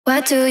Why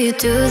do you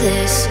do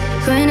this?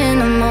 When in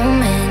a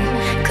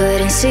moment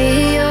couldn't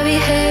see your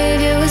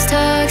behavior was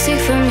toxic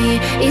for me.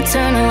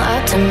 Eternal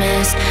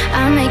optimist,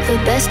 I make the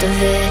best of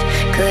it.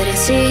 Couldn't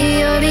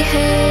see your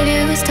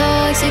behavior was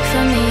toxic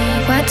for me.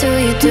 Why do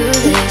you do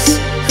this?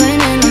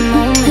 When in a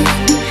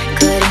moment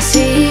couldn't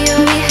see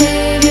your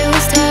behavior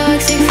was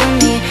toxic for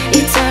me.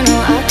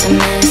 Eternal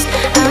optimist,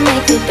 I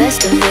make the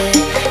best of it.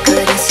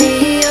 Couldn't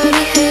see your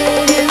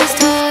behavior was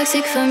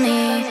toxic for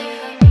me.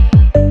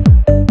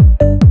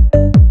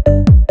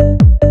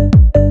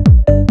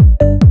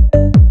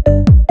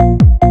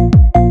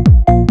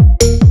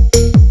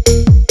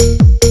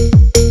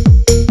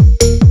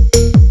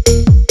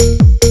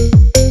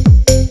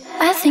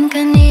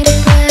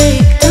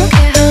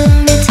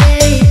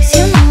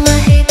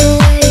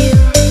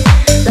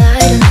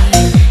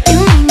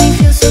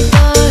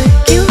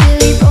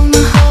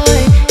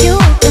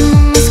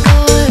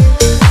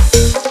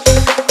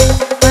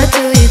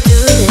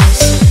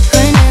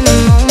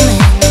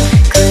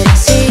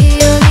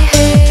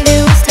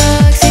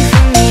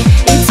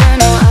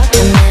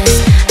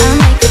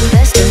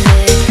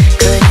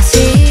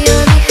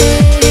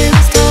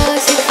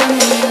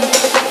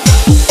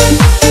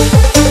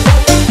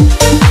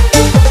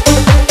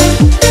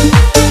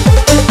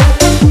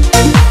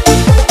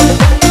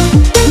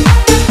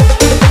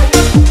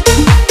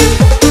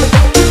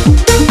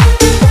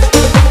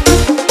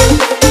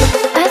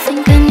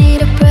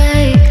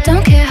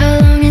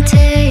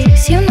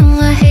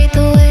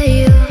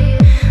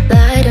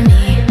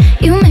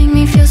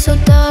 So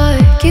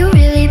dark, you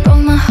really